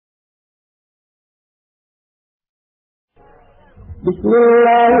بسم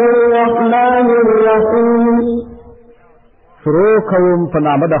الله الرحمن الرحیم. شروع کوم په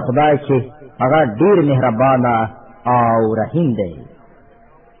نام د خدای چې هغه ډیر مهربان او رحیم دی.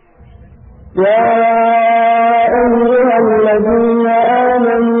 یا ایها الذین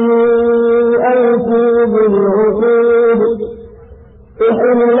آمنوا اوفوا بالعقود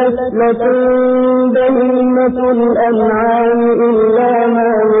احلت لكم بهیمة الأنعام إلا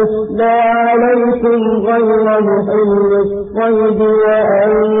ما يتلى عليكم غير محل الصيد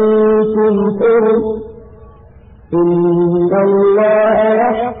وأنتم حرم إن الله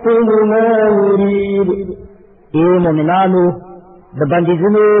يحكم ما يريد. اے مومنانو د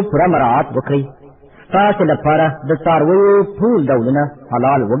بندیزونو پوره مراعات وکړئ. ستاسو لپاره د څارویو ټول ډولونه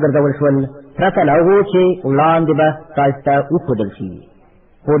حلال وګرځول شول پرته له هغو چې وړاندې به تاسو ته وښودل شي.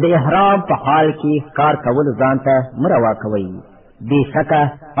 خو د احرام په حال کې کار کول ځان ته مه روا کوئ. بېشکه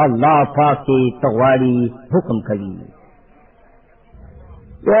الله پاک چې څه غواړي حکم کوي.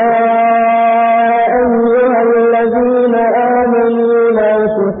 يا أيها الذين آمنوا لا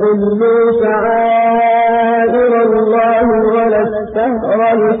تحلوا شعائر الله ولا الشهر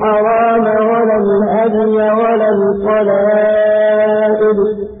الحرام ولا الهدي ولا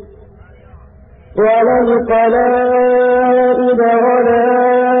القلائد ولا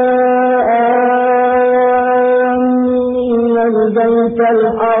آمين البيت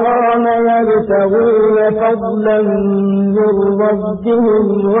الحرام يبتغون فضلا من ربهم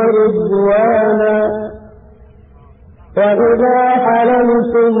ورضوانا وإذا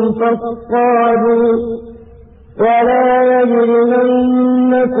حللتم فاصطادوا ولا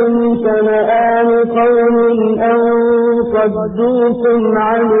يجرمنكم شنآن قوم أن صدوكم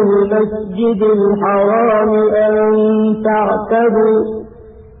عن المسجد الحرام أن تعتدوا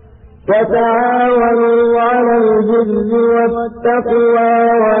وتعاونوا على البر والتقوى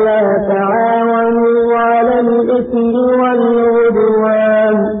ولا تعاونوا على الإثم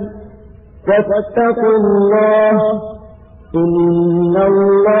والعدوان واتقوا الله إن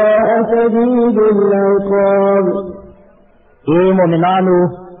الله شديد العقاب. اے مومنانو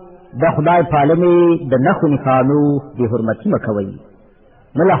د خدای پالنې د نښو نښانو بې حرمتي مه کوئ.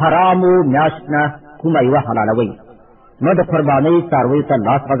 نه له حرامو میاشت نه کومه یوه حلالوئ. نه د قربانۍ څارویو ته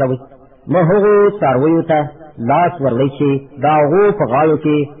لاس غځوئ. نه هغو څارویو ته لاس وروړئ چې د هغو په غاړو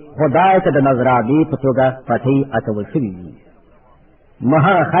کې خدای ته د نظرابې په توګه پټۍ اچول شوي وي. مه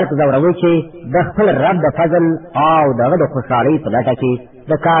هغه خلک ځوروئ چې د خپل رب د فضل او دغه د خوشحالۍ په لټه کې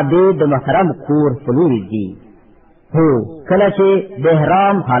د کعبې د محترم کور په لوري ځي. هو کله چې د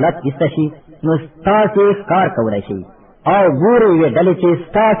احرام حالت ایسته شي نو ستاسې ښکار کولی شي او ګورئ یوې ډلې چې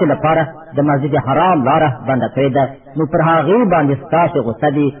ستاسې لپاره د مسجد حرام لاره بنده کړې ده نو پر هغې باندې ستاسې غصه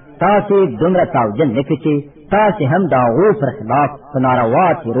دي تاسې دومره تاوجن نه کړي چې تاسې هم د هغو پر خلاف په ناروا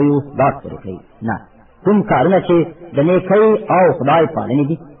تېریو لاس پورې کړئ. نه، کوم کارونه چې د نیکۍ او خدای پالنې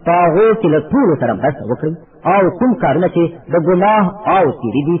دي په هغو کې له ټولو سره مرسته وکړئ او کوم کارونه چې د ګناه او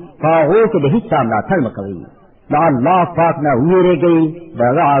تېري دي په هغو کې د هېچ چا ملاتړ مه کوئ. د الله پاک نه ویرېږئ، د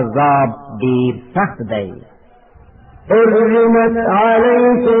هغه عذاب ډېر سخت دی. حرمت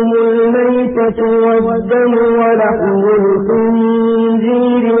عليكم الميتة والدم ولحم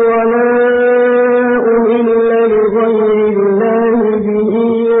الخنزير وما أهل لغير الله به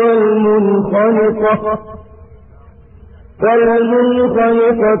والمنخنقة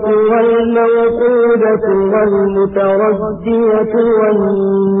والموقودة والمتردية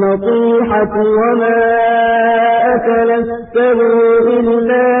والنطيحة وما أكل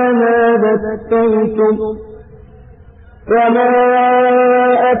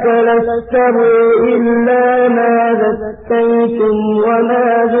السبع إلا ما ذكيتم وما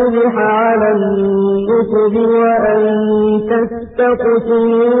ذبح على النصب وأن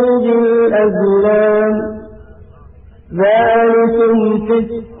تستقسموا بالأزلام ذلكم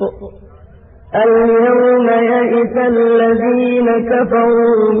فسق. اليوم يئس الذين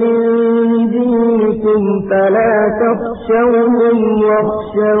كفروا من دينكم فلا تخشوهم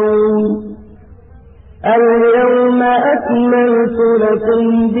واخشون. اليوم أكملت لكم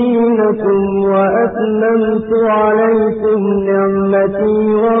دينكم وأتممت عليكم نعمتي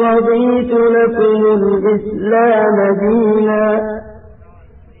ورضيت لكم الإسلام دينا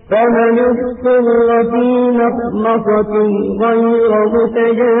فمن اضطر في مخمصة غير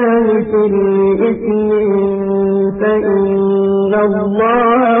متجانف لإثم فإن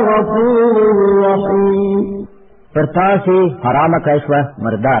الله غفور رحيم. پرتاسي حرام کشوه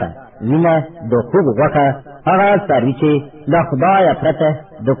مرداره وینه د خوږ غوښه هغه څاروي چې له خدایه پرته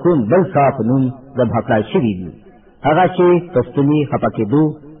د کوم بل چا په نوم ذبح کړای شوي وي، هغه چې په ستوني خفه کېدو،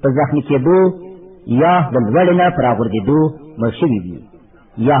 په زخمي کېدو یا د لوړې نه په راغورځېدو مړ شوي وي،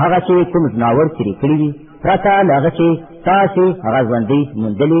 یا هغه چې کوم ځناور تېرې کړي وي پرته له هغه چې تاسې هغه ژوندۍ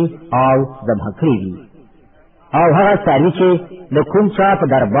موندلي او ذبح کړي وي او هغه څاروي چې د کوم چا په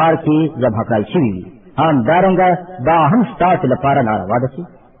دربار کې ذبح کړل شوي وي همدارنګه دا هم ستاسې لپاره ناروا ده چې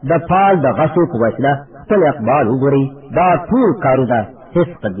د فال د غسو په وسیله خپل اقبال وګورئ دا ټول کارونه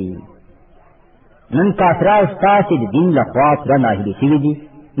فسق دي نن کافران ستاسې د دین له خوا پوره ناهیلي شوي دي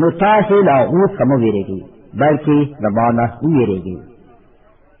نو تاسې له هغو څخه مه وېرېږئ بلکې د ما نه ووېرېږئ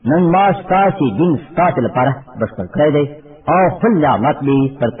نن ما ستاسې دین ستاسې لپاره بشپړ کړی دی او خپل نعمت مې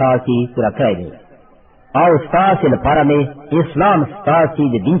پر تاسې پوره کړی دی او ستاسې لپاره مې اسلام ستاسې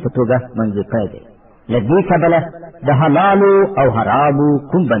د دین په توګه منظور کړی دی له دې کبله د حلالو او حرامو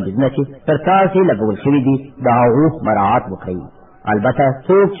کوم بندیزونه چې پر تاسې لګول شوي دي د هغو مراعات وکړئ البته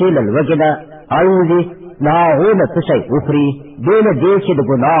څوک چې له لوږې نه الوځي له هغو نه څه شی وخوري بې له دې چې د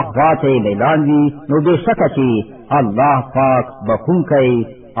ګناه خوا ته یې میلان وي نو بېشکه چې الله پاک بخښونکی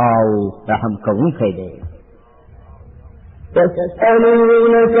او رحم کوونکی دی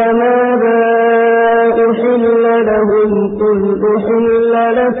يسألونك ماذا أحل لهم قل أحل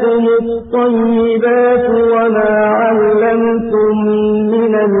لكم الطيبات وما علمتم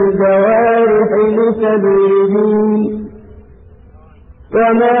من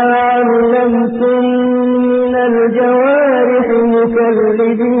الجوارح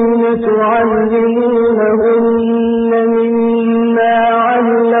مكلبين تعلمونهن مما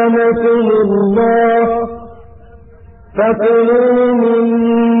علمكم الله فكلوا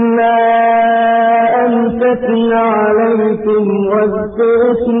مما أمسكن عليكم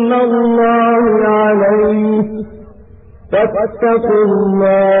واذكروا اسم الله عليه فاتقوا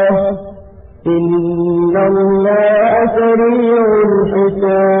الله إن الله سريع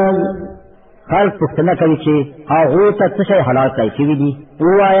الحساب. خلق پوښتنه کوي چې هغو ته څه شی حلال کړی شوي دي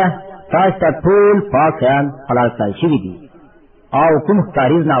ووایه تاسو ته ټول پاک شیان حلال کړی شوي دي او کوم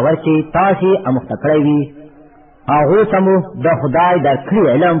ښکاریز ناور چې تاسې اموخته کړی وي هغو ته مو د خدای درکړي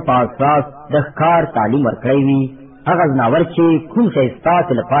علم په اساس د ښکار تعلیم ورکړی وي هغه ځناور چې کوم شی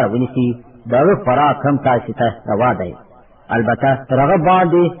ستاسې لپاره ونیسي د هغه خوراک هم تاسې ته روا دی البته تر هغه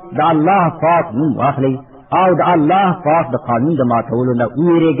باندې د الله پاک نوم واخلئ او د الله پاک د قانون د ماتولو نه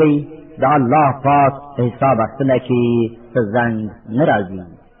وویرېږئ د الله پاک حساب اخیستنه کې څه زنګ نه راځي.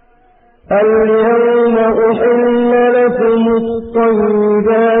 اليوم أحل لكم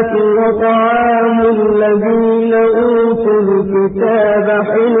الطيبات وطعام الذين أوتوا الكتاب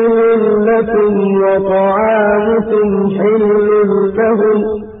حل لكم وطعامكم حل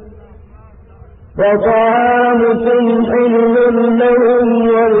لهم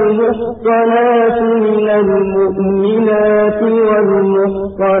والمحصنات من المؤمنات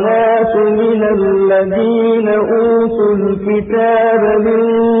والمحصنات من الذين أوتوا الكتاب من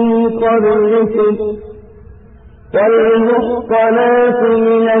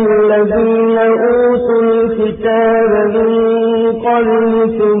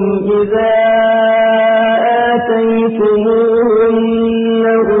قبلكم إذا آتيتموهن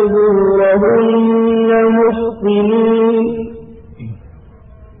أجورهن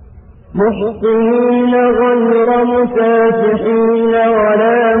محصنين غير مسافحين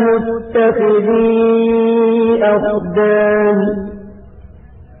ولا متخذي أخدان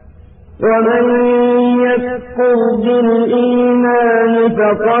ومن يكفر بالإيمان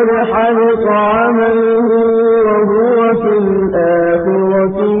فقد حبط عمله وهو في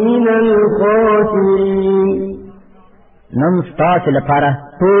الآخرة من الخاسرين. نن ستاسې لپاره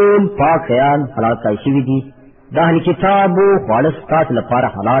ټول پاک شیان حلال کړی شوي دي د اهل کتابو خواړه ستاسې لپاره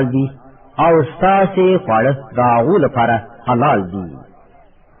حلال دي او ستاسې خواړه د هغو لپاره حلال دي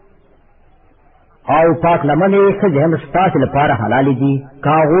او پاک لمنې ښځې هم ستاسې لپاره حلالې دي که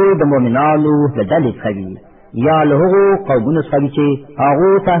هغوی د مؤمنانو له ډلې څخه وي یا له هغو قومونو څخه وي چې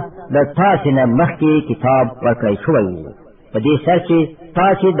هغو ته د تاسې نه مخکې کتاب ورکړی شوی و په دې شرط چې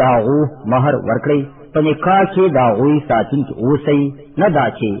تاسې د هغو مهر ورکړئ په نکاح کې د هغوی ساتونکي اوسئ نه دا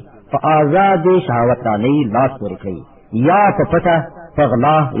چې په آزادې شهوترانۍ لاس پورې کړئ یا په پټه په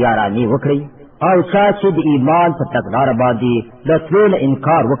غلا یارانې وکړئ او چا چې د ایمان په تګلاره باندې د تلو نه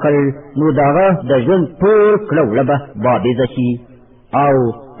انکار وکړ نو د هغه د ژوند ټول کړه وړه به بابیزه شي او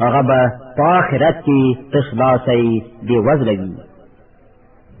هغه به په آخرت کې تش لاسی بېوزله وي.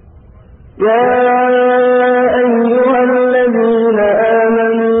 يا أيها الذين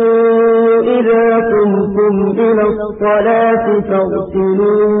آمنوا إذا قمتم إلى الصلاة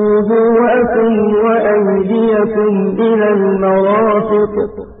فاغسلوا وجوهكم وأيديكم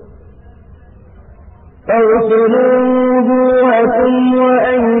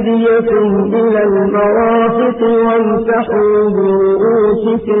إلى المرافق وامسحوا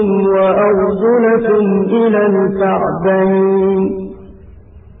برؤوسكم وأرجلكم إلى الكعبين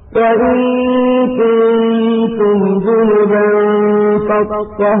وإن كنتم كنتم جنبا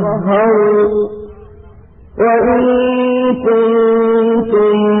فاطهروا وإن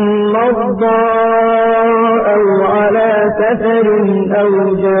كنتم مرضى أو على سفر أو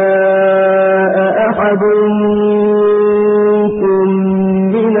جاء أحد منكم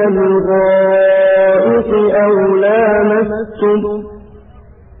من الغائط أو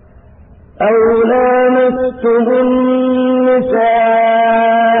لامستم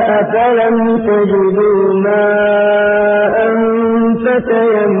النساء فلم تجدوا ماء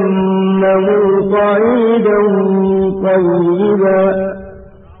فتيمموا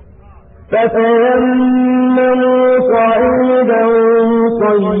صعيدا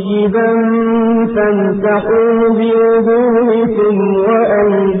طيبا فامسحوا بوجوهكم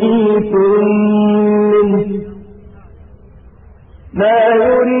وأيديكم منه ما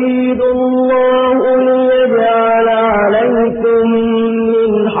يريد الله ليجعل عليكم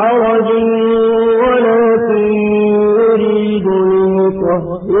من حرج ولكن يريد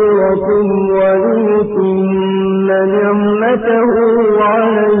ليطهركم وليتم نعمته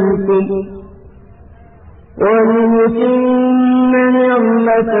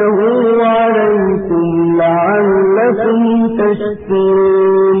عليكم لعلكم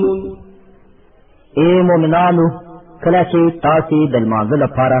تشكرون. اے مومنانو کله چې تاسې د لمانځه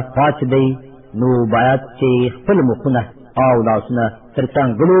لپاره پاڅېدئ نو باید چې خپل مخونه او لاسونه تر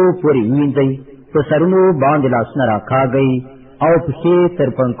څنګلو پورې ووینځئ، په سرونو باندې لاسونه راکاږئ او پښې تر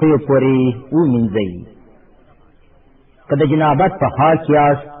پنکیو پورې ومینځئ. که د جنابت په حال کې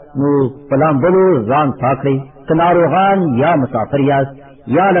یاست نو په لامبلو ځان پاک کړئ. که ناروغان یا مسافر یاست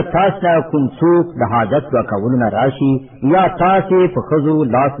یا له تاسو نه کوم څوک د حاجت پوره کولو نه راشي یا تاسې په ښځو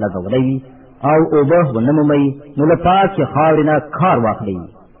لاس لګولی وي او اوبه ونه مومئ نو له پاکې خاورې نه کار واخلئ،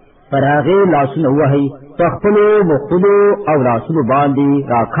 پر هغې لاسونه ووهئ، په خپلو مخونو او لاسونو باندې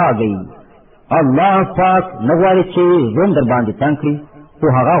راکاږئ. الله پاک نه غواړي چې ژوند در باندې تنګ کړي، خو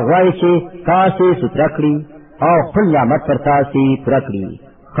هغه غواړي چې تاسې سوتره کړي او خپل نعمت پر تاسې پوره کړي.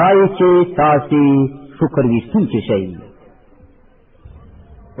 ښایي چې تاسې شکر ویستونکي شئ.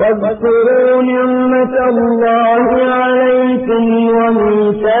 واذكروا نعمة الله عليكم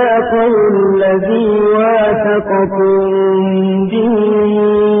وميثاقه الذي واثقكم به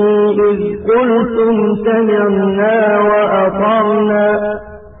إذ قلتم سمعنا وأطعنا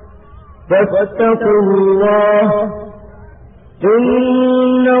فاتقوا الله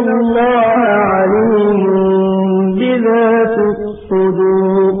إن الله عليم بذات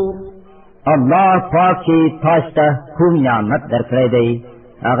الصدور. الله پاک چې تاسو ته کوم نعمت درکړی دی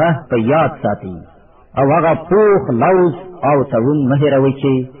هغه په یاد ساتئ او هغه پوخ لوز او تړون مه هېروئ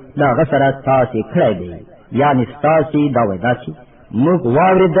چې له هغه سره تاسې کړی دی، یعنې ستاسې دا وینا چې موږ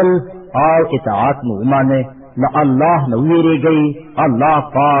واورېدل او اطاعت مو ومانه، له الله نه وویرېږئ. الله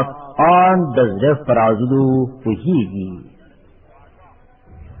پاک آن د زړه په رازونو پوهېږي.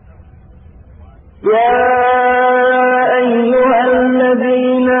 يا أيها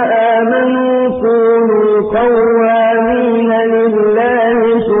الذين آمنوا كونوا قوامين لله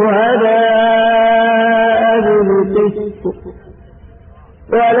شهداء بالقسط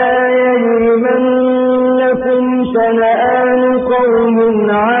ولا يجرمنكم شنآن قوم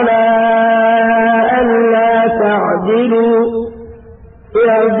على ألا تعدلوا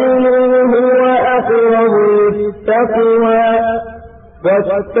اعدلوا هو أقرب للتقوى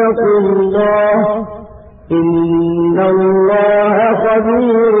واتقوا الله إن الله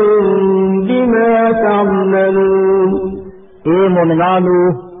خبير بما تعملون. اے مومنانو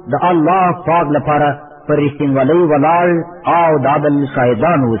د الله پاک لپاره پر رښتینولۍ ولاړ او د عدل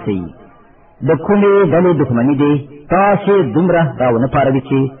شاهدان اوسئ. د کومې ډلې دښمني دی تاسې دومره راونه پاروي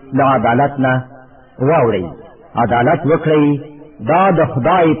چې له عدالت نه واوړئ. عدالت وکړئ، دا د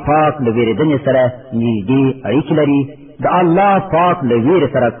خدای پاک له وېرېدنې سره نږدې اړیکې لري. د الله پاک له ویرې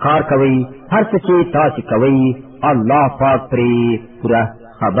سره کار کوئ. هر څه چې تاسې کوئ الله پاک پرې پوره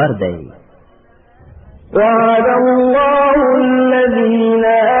خبر دی. وعد الله الذين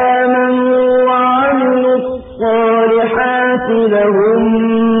آمنوا وعملوا الصالحات لهم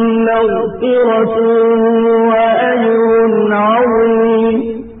مغفرة وأجر عظيم.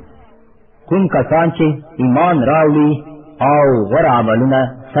 کوم کسان چې ایمان راوړي او غوره عملونه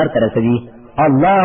سرته رسوي الله